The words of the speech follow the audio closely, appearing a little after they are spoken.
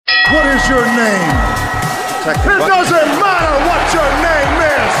What is your name? It doesn't matter what your name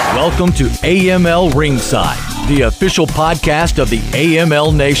is. Welcome to AML Ringside, the official podcast of the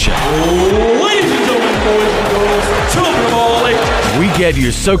AML Nation. Ladies and gentlemen, boys and girls, children of all ages. We get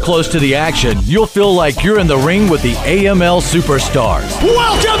you so close to the action, you'll feel like you're in the ring with the AML superstars.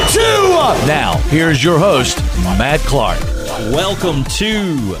 Welcome to... Now, here's your host, Matt Clark. Welcome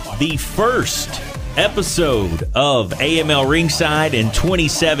to the first episode of AML Ringside in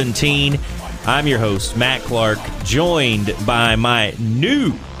 2017. I'm your host, Matt Clark, joined by my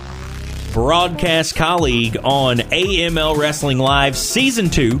new broadcast colleague on AML Wrestling Live Season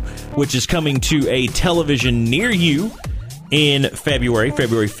 2, which is coming to a television near you in February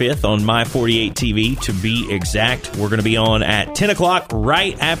 5th on My48 TV, to be exact. We're going to be on at 10 o'clock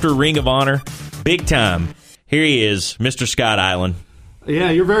right after Ring of Honor. Big time. Here he is, Mr. Scott Island.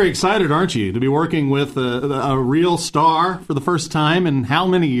 Yeah, you're very excited, aren't you, to be working with a real star for the first time in how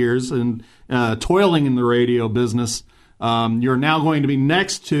many years, and toiling in the radio business. You're now going to be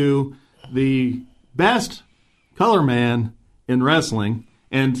next to the best color man in wrestling.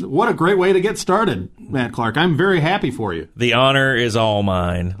 And what a great way to get started, Matt Clark. I'm very happy for you. The honor is all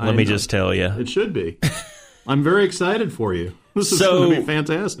mine, let me just tell you. It should be. I'm very excited for you. This is going to be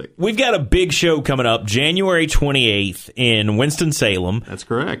fantastic. We've got a big show coming up January 28th in Winston-Salem. That's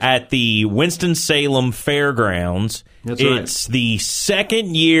correct. At the Winston-Salem Fairgrounds. That's right. It's the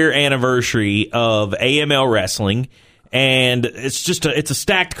second year anniversary of AML Wrestling, and it's a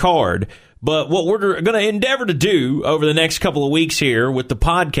stacked card. But what we're going to endeavor to do over the next couple of weeks here with the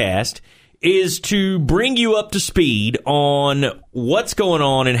podcast is to bring you up to speed on what's going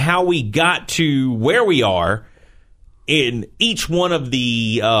on and how we got to where we are in each one of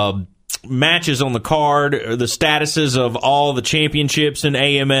the matches on the card, the statuses of all the championships in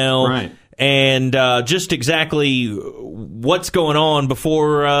AML, right, and just exactly what's going on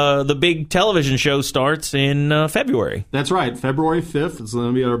before the big television show starts in February. That's right. February 5th is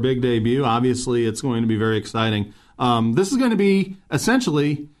going to be our big debut. Obviously, it's going to be very exciting. This is going to be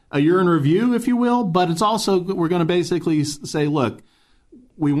essentially a year in review, if you will, but it's also, we're going to basically say, look,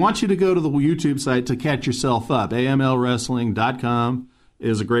 we want you to go to the YouTube site to catch yourself up. AMLwrestling.com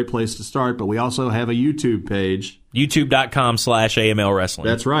is a great place to start, but we also have a YouTube page. YouTube.com/AML Wrestling.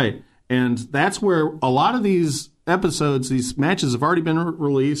 That's right. And that's where a lot of these episodes, these matches have already been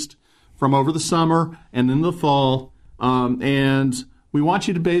released from over the summer and in the fall. And we want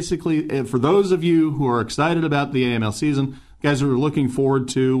you to basically, for those of you who are excited about the AML season, guys who are looking forward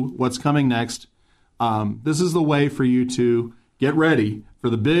to what's coming next, this is the way for you to get ready for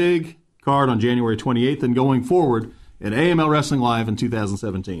the big card on January 28th and going forward at AML Wrestling Live in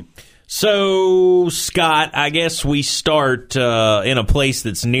 2017. So, Scott, I guess we start in a place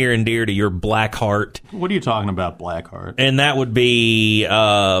that's near and dear to your black heart. What are you talking about, black heart? And that would be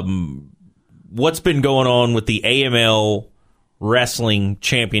what's been going on with the AML Wrestling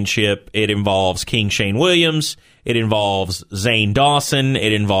Championship. It involves King Shane Williams. It involves Zane Dawson.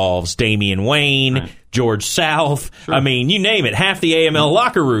 It involves Damian Wayne, right, George South. Sure. I mean, you name it. Half the AML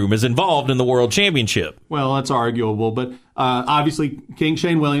locker room is involved in the World Championship. Well, that's arguable, but obviously King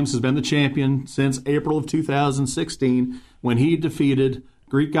Shane Williams has been the champion since April of 2016 when he defeated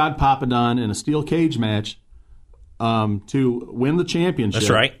Greek God Papadon in a steel cage match to win the championship.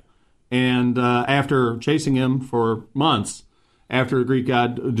 That's right. And after chasing him for months, after Greek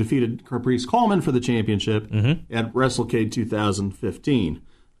God defeated Caprice Coleman for the championship at WrestleCade 2015.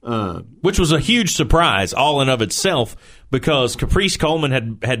 Which was a huge surprise all in of itself, because Caprice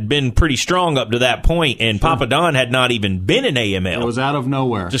Coleman had been pretty strong up to that point, and sure, Papadon had not even been in AML. It was out of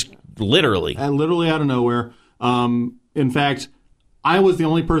nowhere. Just literally. Literally out of nowhere. In fact, I was the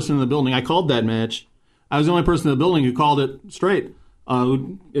only person in the building. I called that match. I was the only person in the building who called it straight.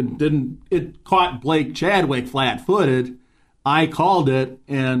 It caught Blake Chadwick flat-footed. I called it,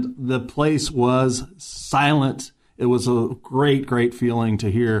 and the place was silent. It was a great, great feeling to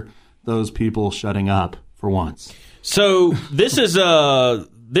hear those people shutting up for once. So this is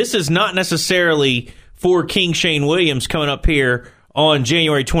not necessarily for King Shane Williams coming up here on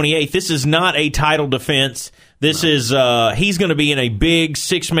January 28th. This is not a title defense. This is he's going to be in a big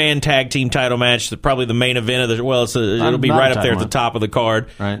 6-man tag team title match. Probably the main event of the. Well, it'll be right up there at the top of the card.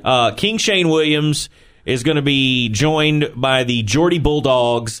 Right. King Shane Williams is going to be joined by the Geordie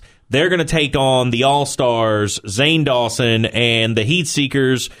Bulldogs. They're going to take on the All-Stars, Zane Dawson, and the Heat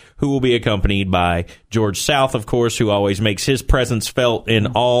Seekers, who will be accompanied by George South, of course, who always makes his presence felt in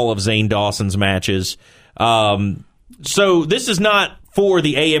all of Zane Dawson's matches. So this is not for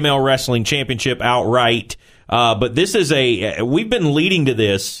the AML Wrestling Championship outright, but this is we've been leading to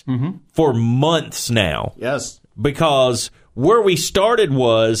this for months now. Yes. Because where we started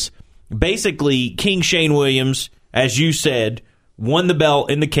was basically King Shane Williams, as you said, won the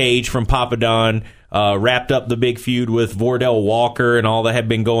belt in the cage from Papa Don, wrapped up the big feud with Vordell Walker and all that had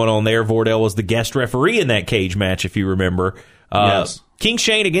been going on there. Vordell was the guest referee in that cage match, if you remember. Yes. King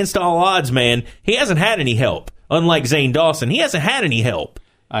Shane, against all odds, man, he hasn't had any help. Unlike Zane Dawson, he hasn't had any help.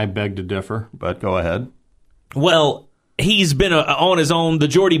 I beg to differ, but go ahead. Well, he's been on his own. The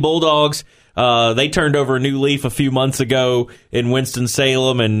Geordie Bulldogs, they turned over a new leaf a few months ago in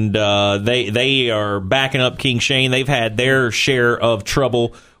Winston-Salem, and they are backing up King Shane. They've had their share of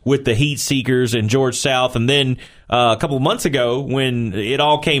trouble with the Heat Seekers and George South. And then a couple of months ago, when it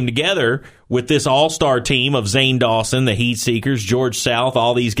all came together with this all-star team of Zane Dawson, the Heat Seekers, George South,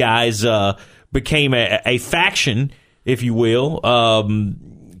 all these guys became a faction, if you will.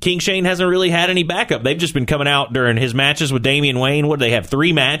 King Shane hasn't really had any backup. They've just been coming out during his matches with Damian Wayne. What do they have,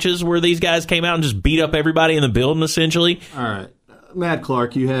 3 matches where these guys came out and just beat up everybody in the building, essentially? All right. Matt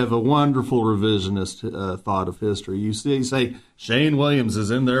Clark, you have a wonderful revisionist thought of history. You say Shane Williams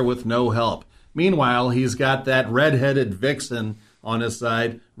is in there with no help. Meanwhile, he's got that red-headed vixen on his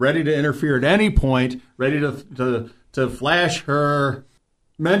side, ready to interfere at any point, ready to flash her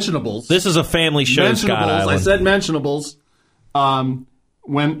mentionables. This is a family show, Scott Island. I said mentionables.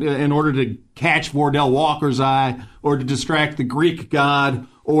 When in order to catch Vordell Walker's eye, or to distract the Greek god,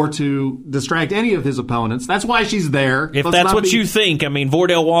 or to distract any of his opponents. That's why she's there. If that's what you think, I mean,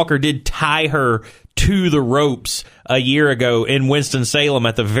 Vordell Walker did tie her to the ropes a year ago in Winston-Salem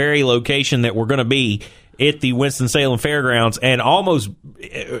at the very location that we're going to be at the Winston-Salem Fairgrounds, and almost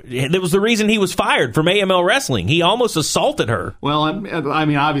that was the reason he was fired from AML Wrestling. He almost assaulted her. Well, I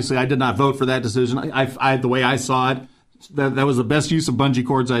mean, obviously, I did not vote for that decision. The way I saw it, that was the best use of bungee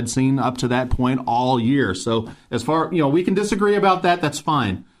cords I'd seen up to that point all year. So as far, we can disagree about that. That's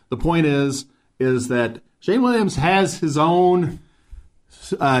fine. The point is that Shane Williams has his own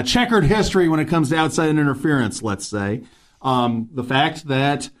checkered history when it comes to outside interference, let's say. The fact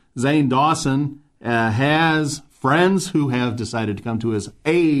that Zane Dawson has friends who have decided to come to his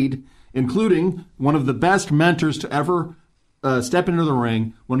aid, including one of the best mentors to ever step into the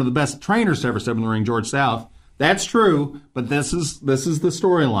ring, one of the best trainers to ever step in the ring, George South. That's true, but this is the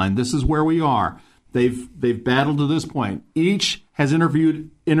storyline. This is where we are. They've battled to this point. Each has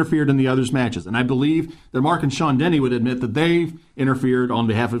interfered in the other's matches, and I believe that Mark and Sean Denny would admit that they've interfered on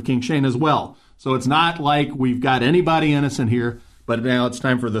behalf of King Shane as well. So it's not like we've got anybody innocent here, but now it's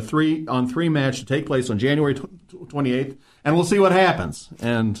time for the 3-on-3 match to take place on January 28th, and we'll see what happens.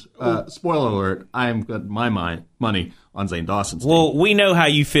 And spoiler alert, I'm got my money on Zane Dawson's team. Well, we know how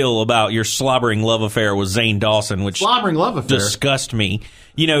you feel about your slobbering love affair with Zane Dawson, which slobbering love affair disgust me.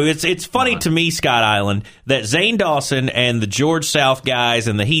 It's funny to me, Scott Island, that Zane Dawson and the George South guys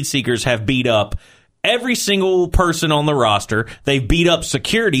and the Heat Seekers have beat up every single person on the roster. They've beat up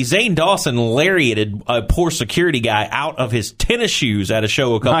security. Zane Dawson lariated a poor security guy out of his tennis shoes at a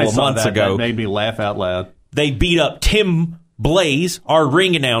show a couple of months ago. That made me laugh out loud. They beat up Tim Blaze, our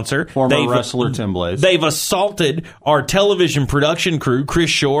ring announcer. Former wrestler Tim Blaze. They've assaulted our television production crew, Chris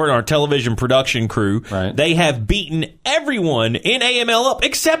Shore and our television production crew. Right. They have beaten everyone in AML up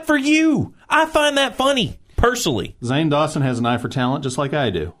except for you. I find that funny, personally. Zane Dawson has an eye for talent just like I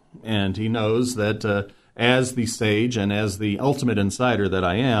do. And he knows that as the sage and as the ultimate insider that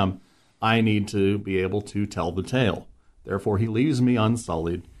I am, I need to be able to tell the tale. Therefore, he leaves me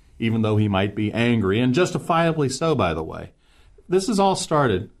unsullied, even though he might be angry, and justifiably so, by the way. This has all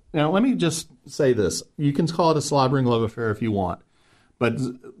started. Now, let me just say this. You can call it a slobbering love affair if you want. But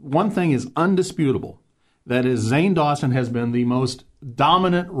one thing is undisputable. That is, Zane Dawson has been the most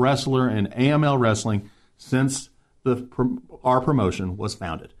dominant wrestler in AML wrestling since our promotion was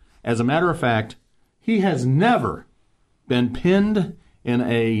founded. As a matter of fact, he has never been pinned in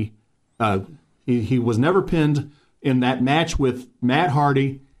a... he was never pinned in that match with Matt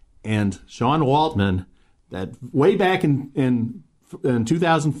Hardy and Sean Waltman that way back in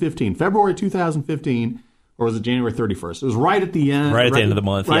 2015, February 2015, or was it January 31st? It was right at the end. Right at the end of the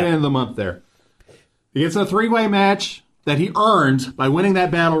month. Right at the end of the month there. He gets a 3-way match that he earned by winning that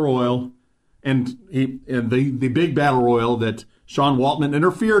Battle Royal, and the big Battle Royal that Sean Waltman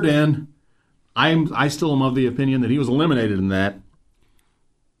interfered in. I still am of the opinion that he was eliminated in that.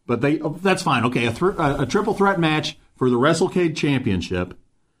 But that's fine. Okay, a triple threat match for the WrestleCade Championship.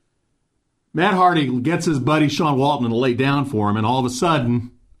 Matt Hardy gets his buddy Sean Waltman to lay down for him, and all of a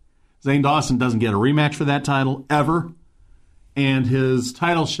sudden, Zane Dawson doesn't get a rematch for that title ever. And his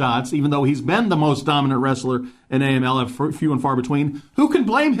title shots, even though he's been the most dominant wrestler in AML, are few and far between. Who can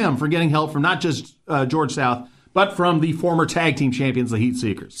blame him for getting help from not just George South, but from the former tag team champions, the Heat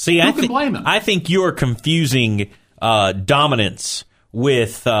Seekers? See, Who can blame him? I think you're confusing dominance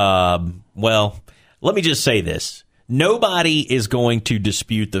with, well, let me just say this. Nobody is going to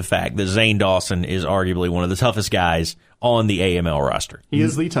dispute the fact that Zane Dawson is arguably one of the toughest guys on the AML roster. He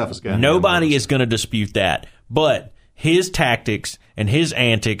is the toughest guy. Nobody is going to dispute that. But his tactics and his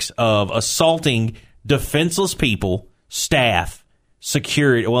antics of assaulting defenseless people, staff,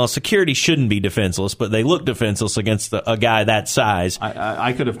 security. Well, security shouldn't be defenseless, but they look defenseless against a guy that size.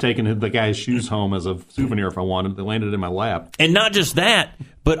 I could have taken the guy's shoes home as a souvenir if I wanted. They landed in my lap. And not just that,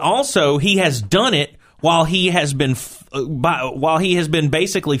 but also he has done it while he has been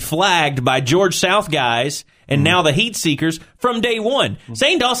basically flagged by George South guys and now the Heat Seekers from day one.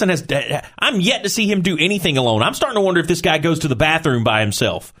 Zane Dawson I'm yet to see him do anything alone. I'm starting to wonder if this guy goes to the bathroom by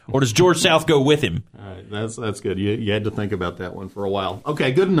himself, or does George South go with him? All right, that's good. You had to think about that one for a while.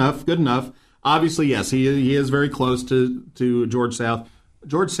 Okay, good enough. Obviously, yes, he is very close to George South.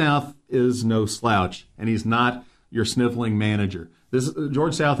 George South is no slouch, and he's not your sniffling manager.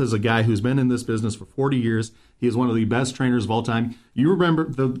 George South is a guy who's been in this business for 40 years. He is one of the best trainers of all time. You remember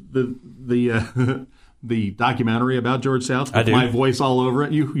the documentary about George South? I do. My voice all over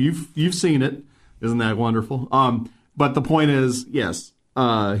it. You've seen it. Isn't that wonderful? But the point is, yes,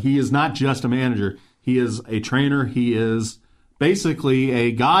 he is not just a manager. He is a trainer. He is basically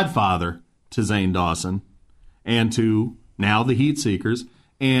a godfather to Zane Dawson and to now the Heat Seekers.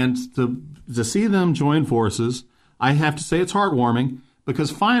 And to see them join forces, I have to say it's heartwarming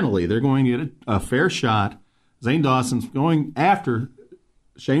because finally they're going to get a fair shot. Zane Dawson's going after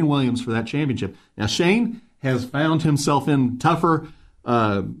Shane Williams for that championship. Now, Shane has found himself in tougher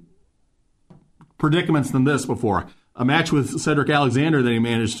predicaments than this before. A match with Cedric Alexander that he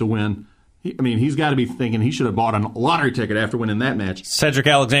managed to win. He's got to be thinking he should have bought a lottery ticket after winning that match. Cedric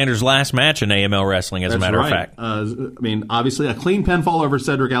Alexander's last match in AML wrestling, as a matter of fact. Obviously, a clean pinfall over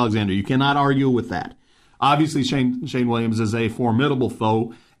Cedric Alexander. You cannot argue with that. Obviously, Shane Williams is a formidable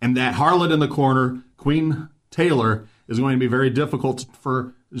foe, and that harlot in the corner, Queen Taylor, is going to be very difficult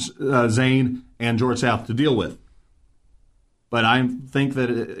for Zane and George South to deal with. But I think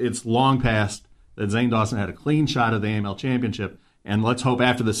that it's long past that Zane Dawson had a clean shot at the AML Championship, and let's hope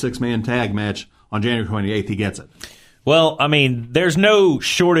after the six-man tag match on January 28th he gets it. Well, there's no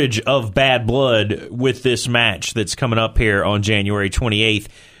shortage of bad blood with this match that's coming up here on January 28th.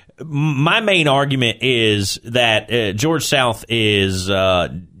 My main argument is that George South is,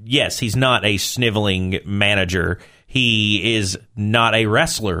 yes, he's not a sniveling manager. He is not a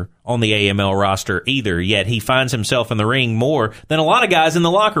wrestler on the AML roster either, yet he finds himself in the ring more than a lot of guys in the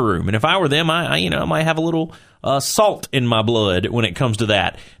locker room. And if I were them, I might have a little salt in my blood when it comes to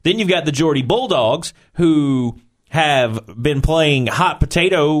that. Then you've got the Geordie Bulldogs, who have been playing hot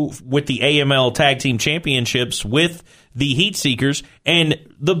potato with the AML Tag Team Championships with the Heat Seekers, and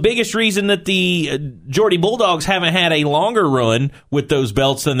the biggest reason that the Geordie Bulldogs haven't had a longer run with those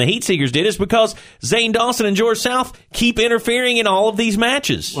belts than the Heat Seekers did is because Zane Dawson and George South keep interfering in all of these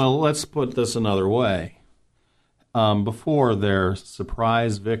matches. Well, let's put this another way. Before their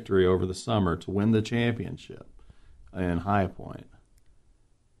surprise victory over the summer to win the championship in High Point,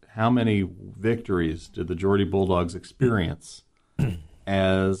 how many victories did the Geordie Bulldogs experience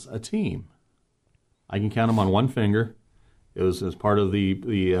as a team? I can count them on one finger. It was as part of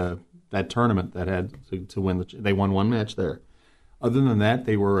the that tournament that had to win. They won one match there. Other than that,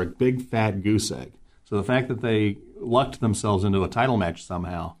 they were a big fat goose egg. So the fact that they lucked themselves into a title match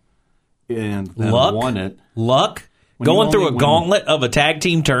somehow and then won it. Luck? Going through a gauntlet of a tag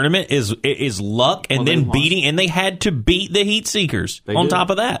team tournament is luck, and then beating, and they had to beat the Heat Seekers on top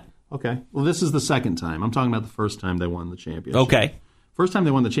of that. Okay. Well, this is the second time. I'm talking about the first time they won the championship. Okay. First time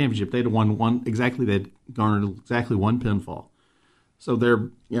they won the championship, they'd garnered exactly one pinfall. So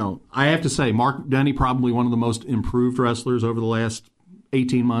I have to say, Mark Denny, probably one of the most improved wrestlers over the last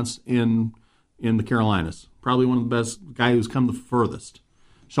 18 months in the Carolinas. Probably one of the best, guy who's come the furthest.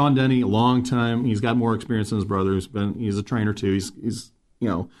 Sean Denny, a long time. He's got more experience than his brother. He's a trainer too. He's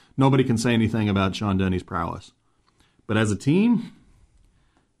nobody can say anything about Sean Denny's prowess. But as a team,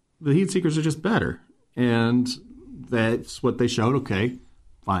 the Heat Seekers are just better, and that's what they showed. Okay,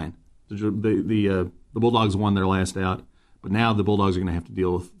 fine. The Bulldogs won their last out, but now the Bulldogs are going to have to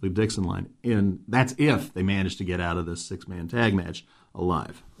deal with the Dixon line, and that's if they manage to get out of this six-man tag match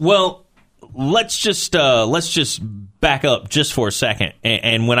alive. Well, let's just back up just for a second,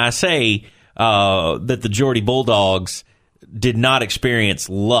 and when I say that the Geordie Bulldogs did not experience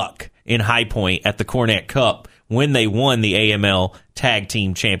luck in High Point at the Cornette Cup when they won the AML Tag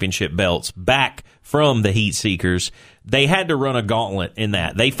Team Championship belts back from the Heat Seekers, they had to run a gauntlet in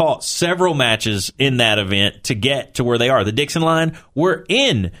that. They fought several matches in that event to get to where they are. The Dixon line were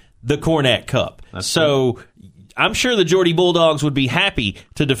in the Cornette Cup. So I'm sure the Geordie Bulldogs would be happy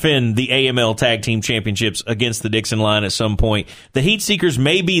to defend the AML Tag Team Championships against the Dixon Line at some point. The Heat Seekers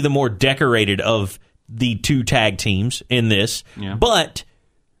may be the more decorated of the two tag teams in this, but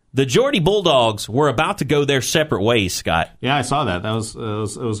the Geordie Bulldogs were about to go their separate ways, Scott. Yeah, I saw that. That was it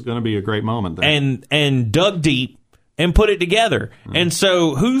was going to be a great moment there. And dug deep and put it together. And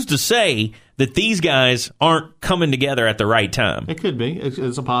so who's to say that these guys aren't coming together at the right time? It could be.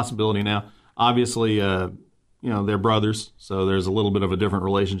 It's a possibility now. Obviously, they're brothers, so there's a little bit of a different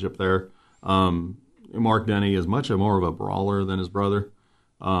relationship there. Mark Denny is much more of a brawler than his brother.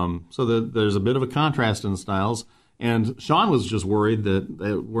 So there's a bit of a contrast in the styles. And Sean was just worried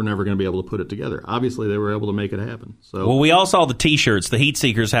that we're never going to be able to put it together. Obviously, they were able to make it happen. So, well, we all saw the T-shirts. The Heat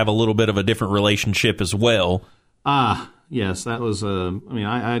Seekers have a little bit of a different relationship as well. Yes, that was.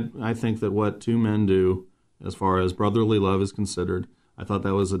 I think that what two men do, as far as brotherly love is considered, I thought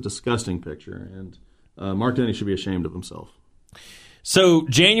that was a disgusting picture, and Mark Denny should be ashamed of himself. So,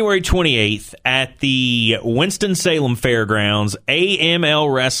 January 28th at the Winston-Salem Fairgrounds,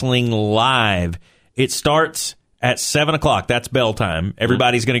 AML Wrestling Live. It starts at 7 o'clock. That's bell time.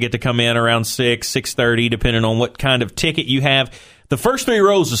 Everybody's going to get to come in around 6:30, depending on what kind of ticket you have. The first 3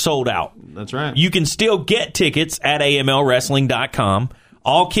 rows are sold out. That's right. You can still get tickets at amlwrestling.com.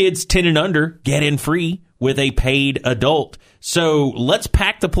 All kids 10 and under get in free with a paid adult. So let's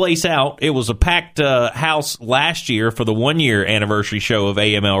pack the place out. It was a packed house last year for the 1-year anniversary show of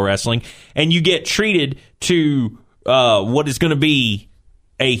AML Wrestling, and you get treated to what is going to be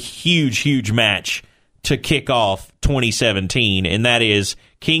a huge, huge match to kick off 2017, and that is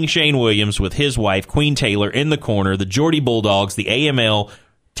King Shane Williams with his wife, Queen Taylor, in the corner, the Geordie Bulldogs, the AML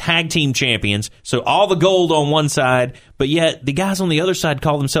Tag Team Champions. So all the gold on one side, but yet the guys on the other side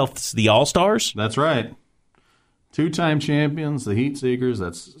call themselves the All-Stars? That's right. 2-time champions, the Heat Seekers.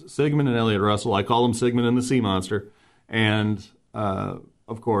 That's Sigmund and Elliot Russell. I call them Sigmund and the Sea Monster. And,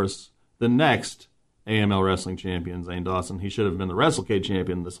 of course, the next AML Wrestling champion, Zane Dawson. He should have been the WrestleCade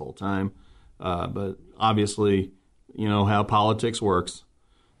champion this whole time. But obviously, you know how politics works.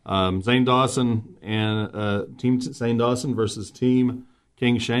 Zane Dawson and Team Zane Dawson versus Team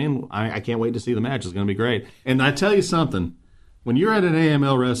King Shane. I can't wait to see the match. It's going to be great. And I tell you something. When you're at an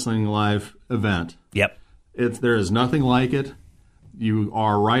AML Wrestling Live event, there is nothing like it. You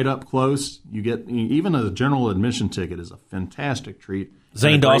are right up close. You get even a general admission ticket is a fantastic treat.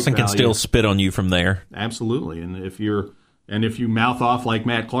 Zane Dawson can still spit on you from there. Absolutely. And if you mouth off like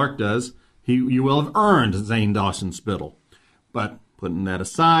Matt Clark does, you will have earned Zane Dawson's spittle. But putting that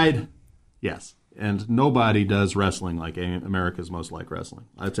aside, yes. And nobody does wrestling like America's Most Like Wrestling.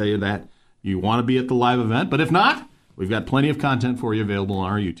 I tell you that. You want to be at the live event, but if not, we've got plenty of content for you available on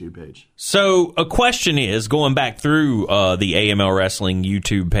our YouTube page. So a question is, going back through the AML Wrestling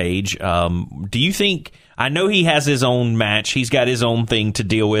YouTube page, do you think, I know he has his own match, he's got his own thing to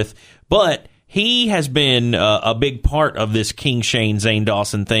deal with, but he has been a big part of this King Shane, Zane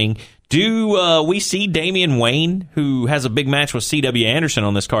Dawson thing. Do we see Damian Wayne, who has a big match with C.W. Anderson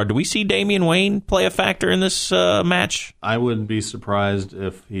on this card, do we see Damian Wayne play a factor in this match? I wouldn't be surprised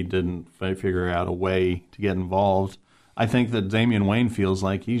if he didn't figure out a way to get involved. I think that Damian Wayne feels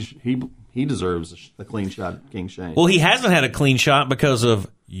like he deserves a clean shot, King Shane. Well, he hasn't had a clean shot because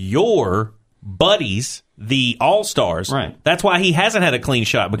of your buddies, the All-Stars. Right. That's why he hasn't had a clean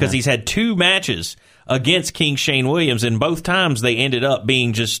shot, because he's had 2 matches against King Shane Williams, and both times they ended up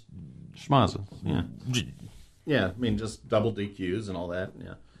being just schmazza. Yeah, I mean, just double DQs and all that.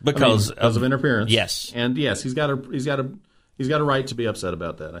 Yeah, because of interference. Yes, and yes, he's got a right to be upset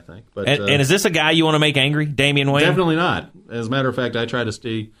about that, I think. But and is this a guy you want to make angry, Damian Wayne? Definitely not. As a matter of fact, I try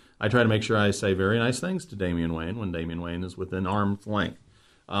to make sure I say very nice things to Damian Wayne when Damian Wayne is within arm's length.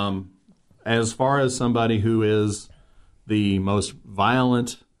 As far as somebody who is the most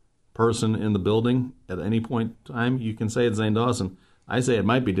violent person in the building at any point in time, you can say it's Zane Dawson. I say it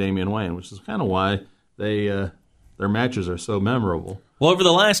might be Damian Wayne, which is kind of why their matches are so memorable. Well, over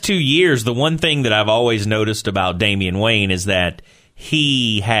the last 2 years, the one thing that I've always noticed about Damian Wayne is that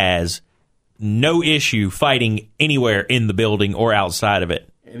he has no issue fighting anywhere in the building or outside of it.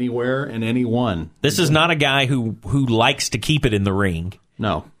 Anywhere and anyone. This is not a guy who likes to keep it in the ring.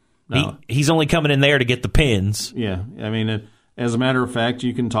 No. He's only coming in there to get the pins. Yeah, I mean, as a matter of fact,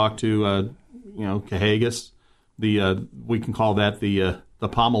 you can talk to Cahagas. We can call that the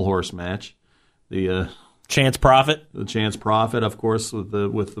pommel horse match. The Chance Prophet. The Chance Prophet, of course,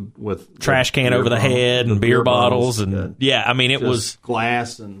 with trash can over the head and beer bottles and I mean it was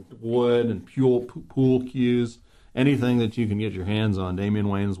glass and wood and pool cues, anything that you can get your hands on. Damian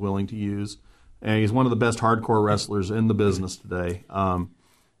Wayne is willing to use, and he's one of the best hardcore wrestlers in the business today.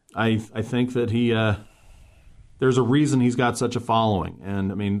 I think that there's a reason he's got such a following.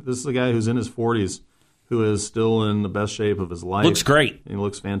 And, I mean, this is a guy who's in his 40s who is still in the best shape of his life. Looks great. He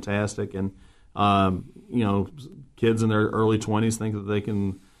looks fantastic. And, kids in their early 20s think that they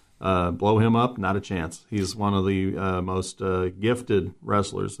can blow him up. Not a chance. He's one of the most gifted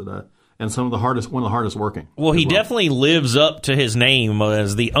wrestlers and one of the hardest working. Well, he definitely lives up to his name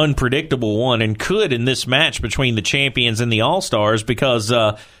as the unpredictable one, and could in this match between the champions and the All-Stars, because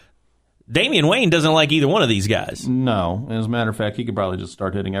Damian Wayne doesn't like either one of these guys. No. As a matter of fact, he could probably just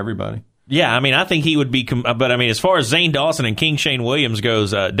start hitting everybody. Yeah, I mean, I think he would be, but I mean, as far as Zane Dawson and King Shane Williams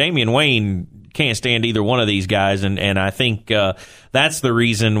goes, Damian Wayne can't stand either one of these guys, and I think that's the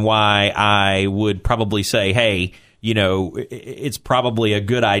reason why I would probably say, hey, it's probably a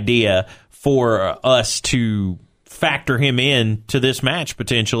good idea for us to factor him in to this match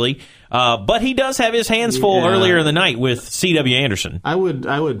potentially. But he does have his hands full earlier in the night with C.W. Anderson. I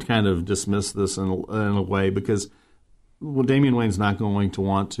would kind of dismiss this in a way, because Damian Wayne's not going to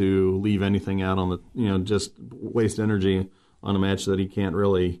want to leave anything out on the, just waste energy on a match that he can't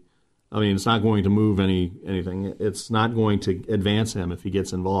really. I mean, it's not going to move anything. It's not going to advance him if he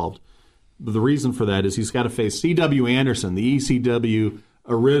gets involved. But the reason for that is he's got to face C.W. Anderson, the ECW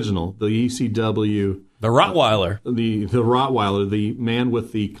original, the ECW... The Rottweiler. The Rottweiler, the man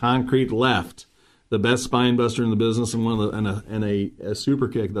with the concrete left, the best spine buster in the business, and a super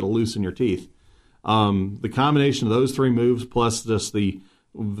kick that'll loosen your teeth. The combination of those three moves, plus just the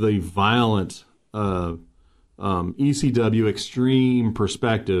violent ECW extreme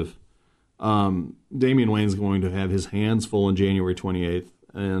perspective, Damian Wayne's going to have his hands full on January 28th.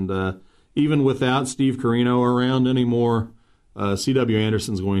 And even without Steve Corino around anymore, C.W.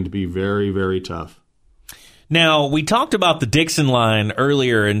 Anderson's going to be very, very tough. Now, we talked about the Dixon line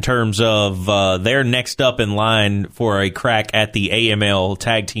earlier in terms of they're next up in line for a crack at the AML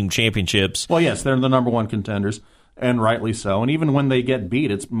Tag Team Championships. Well, yes, they're the number one contenders, and rightly so. And even when they get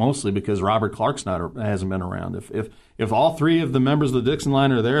beat, it's mostly because Robert Clark's hasn't been around. If all three of the members of the Dixon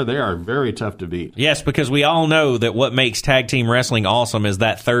line are there, they are very tough to beat. Yes, because we all know that what makes tag team wrestling awesome is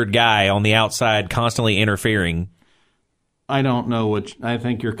that third guy on the outside constantly interfering. I don't know what I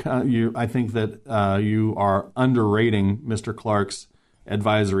think I think that you are underrating Mr. Clark's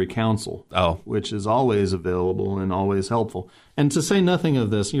advisory council, which is always available and always helpful. And to say nothing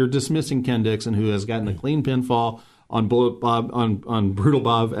of this, you're dismissing Ken Dixon, who has gotten a clean pinfall on Brutal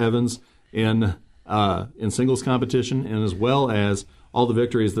Bob Evans in singles competition, and as well as all the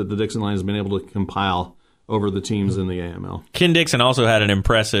victories that the Dixon line has been able to compile over the teams in the AML. Ken Dixon also had an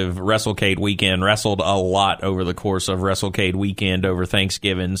impressive WrestleCade weekend, wrestled a lot over the course of WrestleCade weekend over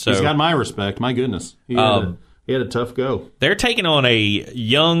Thanksgiving. So he's got my respect. My goodness. He had a tough go. They're taking on a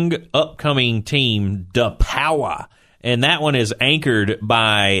young, upcoming team, Da Power, and that one is anchored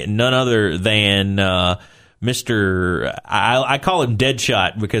by none other than Mr. I call him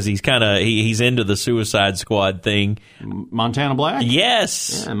Deadshot because he's into the Suicide Squad thing. Montana Black?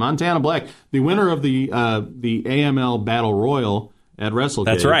 Yes. Yeah, Montana Black. The winner of the AML Battle Royal at WrestleCade.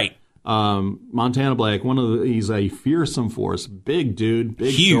 That's right. Montana Black, he's a fearsome force. Big dude,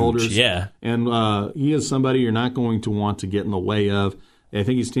 big huge shoulders. Yeah. And he is somebody you're not going to want to get in the way of. I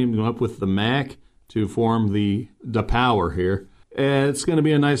think he's teaming up with the Mac to form the Power here. It's going to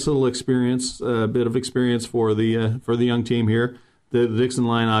be a nice little experience, a bit of experience for the young team here. The Dixon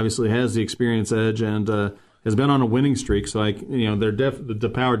line obviously has the experience edge and has been on a winning streak. So they're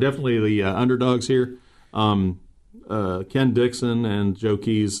the Power definitely the underdogs here. Ken Dixon and Joe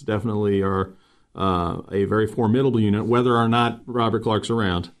Keys definitely are a very formidable unit, whether or not Robert Clark's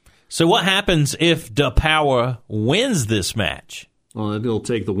around. So what happens if Da Power wins this match? Well, it'll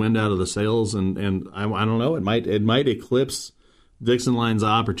take the wind out of the sails, and I don't know. It might eclipse Dixon line's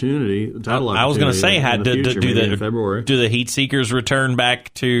title opportunity. I was going to say, February. Do the Heat Seekers return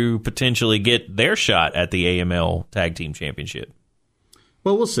back to potentially get their shot at the AML Tag Team Championship?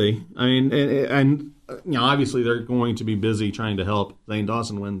 Well, we'll see. I mean, and obviously they're going to be busy trying to help Zane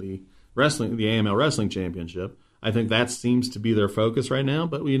Dawson win the AML Wrestling Championship. I think that seems to be their focus right now,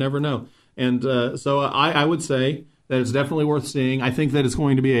 but we never know. And so I would say that it's definitely worth seeing. I think that it's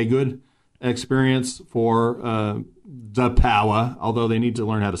going to be a good experience for Da Power, although they need to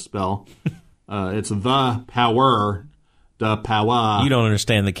learn how to spell. It's The Power, Da Power. You don't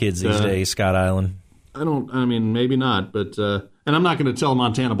understand the kids these days, Scott Island. I mean, maybe not, but and I'm not going to tell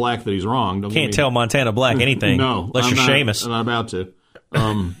Montana Black that he's wrong. Can't tell Montana Black anything. No, unless you're Sheamus. I'm not about to.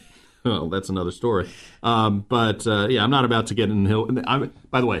 Well, that's another story. But I'm not about to get in the hill.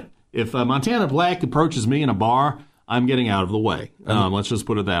 By the way, if Montana Black approaches me in a bar, I'm getting out of the way. Let's just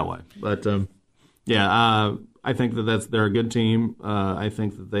put it that way. But I think that they're a good team. I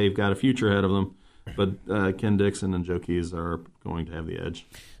think that they've got a future ahead of them. But Ken Dixon and Joe Keys are going to have the edge.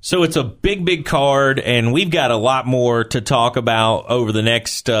 So it's a big, big card, and we've got a lot more to talk about over the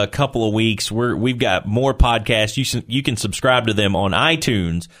next couple of weeks. We've got more podcasts. You can subscribe to them on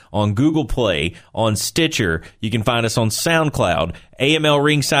iTunes, on Google Play, on Stitcher. You can find us on SoundCloud. AML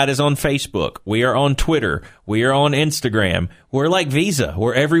Ringside is on Facebook. We are on Twitter. We are on Instagram. We're like Visa.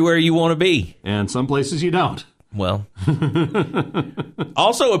 We're everywhere you want to be. And some places you don't. Well,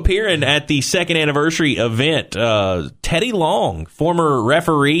 also appearing at the second anniversary event, Teddy Long, former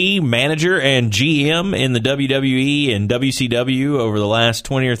referee, manager, and GM in the WWE and WCW over the last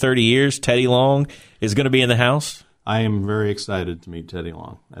 20 or 30 years. Teddy Long is going to be in the house. I am very excited to meet Teddy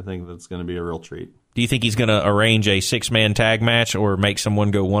Long. I think that's going to be a real treat. Do you think he's going to arrange a 6-man tag match or make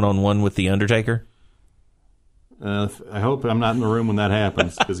someone go one-on-one with The Undertaker? I hope I'm not in the room when that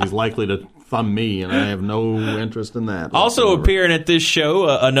happens, because he's likely to thumb me, and I have no interest in that. Also appearing at this show,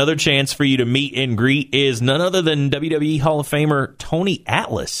 another chance for you to meet and greet is none other than WWE Hall of Famer Tony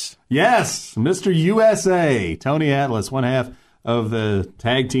Atlas. Yes, Mr. USA, Tony Atlas, one half of the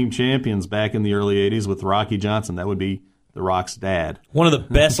tag team champions back in the early 80s with Rocky Johnson. That would be The Rock's dad. One of the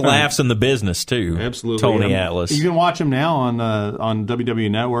best laughs in the business, too. Absolutely. Tony Atlas. You can watch him now on WWE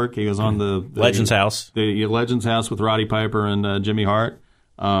Network. He was on the Legends House. The Legends House with Roddy Piper and Jimmy Hart.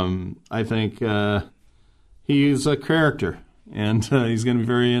 I think he's a character, and he's going to be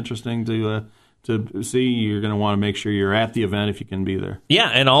very interesting to see. You're going to want to make sure you're at the event if you can be there. Yeah,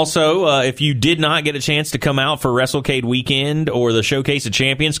 and also, if you did not get a chance to come out for WrestleCade weekend or the Showcase of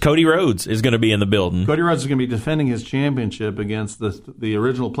Champions, Cody Rhodes is going to be in the building. Cody Rhodes is going to be defending his championship against the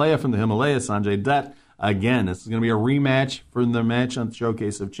original player from the Himalayas, Sanjay Dutt. Again, this is going to be a rematch for the match on the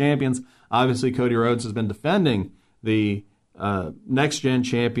Showcase of Champions. Obviously, Cody Rhodes has been defending the Next Gen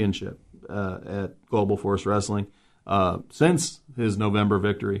Championship at Global Force Wrestling since his November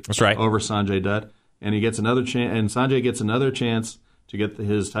victory. That's right. Over Sanjay Dutt, and he gets another chance, and Sanjay gets another chance to get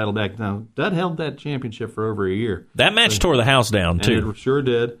his title back. Now, Dutt held that championship for over a year. That match tore the house down too. And it sure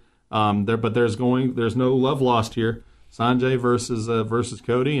did. But there's no love lost here. Sanjay versus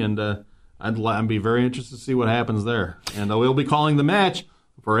Cody, and I'd be very interested to see what happens there. And we'll be calling the match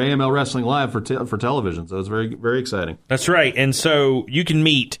for AML Wrestling Live for television, so it's very, very exciting. That's right, and so you can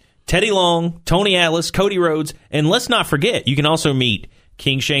meet Teddy Long, Tony Atlas, Cody Rhodes, and let's not forget, you can also meet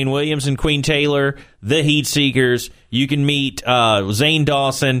King Shane Williams and Queen Taylor, the Heat Seekers. You can meet Zane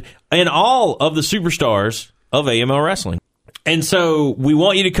Dawson, and all of the superstars of AML Wrestling. And so we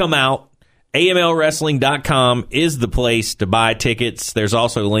want you to come out. AMLWrestling.com is the place to buy tickets. There's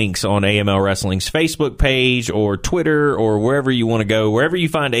also links on AML Wrestling's Facebook page or Twitter or wherever you want to go. Wherever you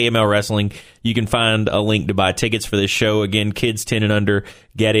find AML Wrestling, you can find a link to buy tickets for this show. Again, kids 10 and under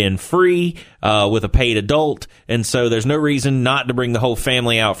get in free with a paid adult. And so there's no reason not to bring the whole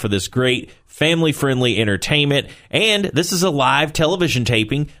family out for this great family-friendly entertainment. And this is a live television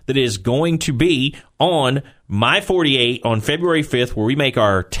taping that is going to be on My 48 on February 5th, where we make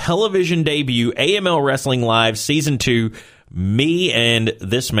our television debut, AML Wrestling Live Season 2. Me and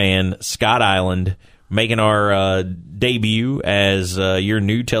this man, Scott Island, making our debut as your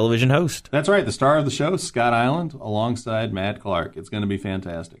new television host. That's right. The star of the show, Scott Island, alongside Matt Clark. It's going to be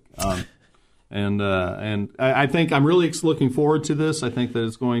fantastic. And I think I'm really looking forward to this. I think that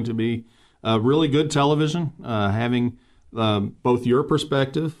it's going to be really good television, having both your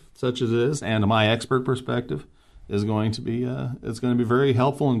perspective, such as it is, and my expert perspective is going to be it's going to be very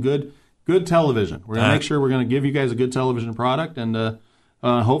helpful and good television. We're going to make sure we're going to give you guys a good television product, and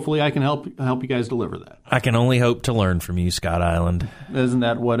hopefully I can help you guys deliver that. I can only hope to learn from you, Scott Island. Isn't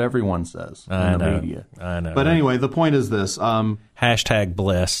that what everyone says in the media? I know. But anyway, the point is this: hashtag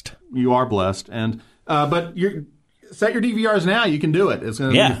blessed. You are blessed, and but you set your DVRs now. You can do it. It's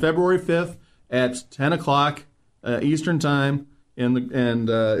going to be February 5th at 10 o'clock Eastern Time. And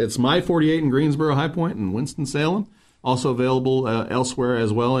it's My 48 in Greensboro, High Point, and Winston-Salem. Also available elsewhere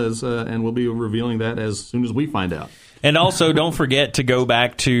as well as, and we'll be revealing that as soon as we find out. And also, don't forget to go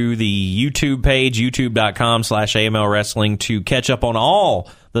back to the YouTube page, youtube.com/AML Wrestling, to catch up on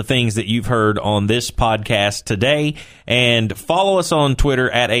all the things that you've heard on this podcast today. And follow us on Twitter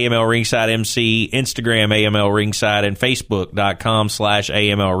at AML Ringside MC, Instagram AML Ringside, and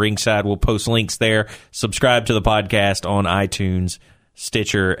Facebook.com/AML Ringside. We'll post links there. Subscribe to the podcast on iTunes,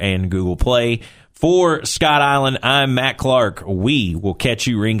 Stitcher, and Google Play. For Scott Island, I'm Matt Clark. We will catch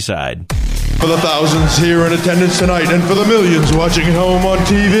you ringside. For the thousands here in attendance tonight and for the millions watching at home on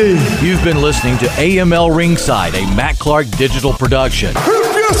TV. You've been listening to AML Ringside, a Matt Clark digital production.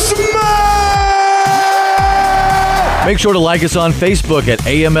 If you smell! Make sure to like us on Facebook at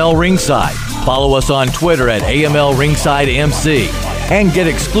AML Ringside. Follow us on Twitter at AML Ringside MC. and get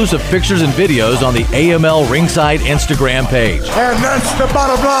exclusive pictures and videos on the AML Ringside Instagram page. And that's the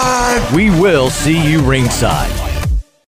bottom line. We will see you ringside.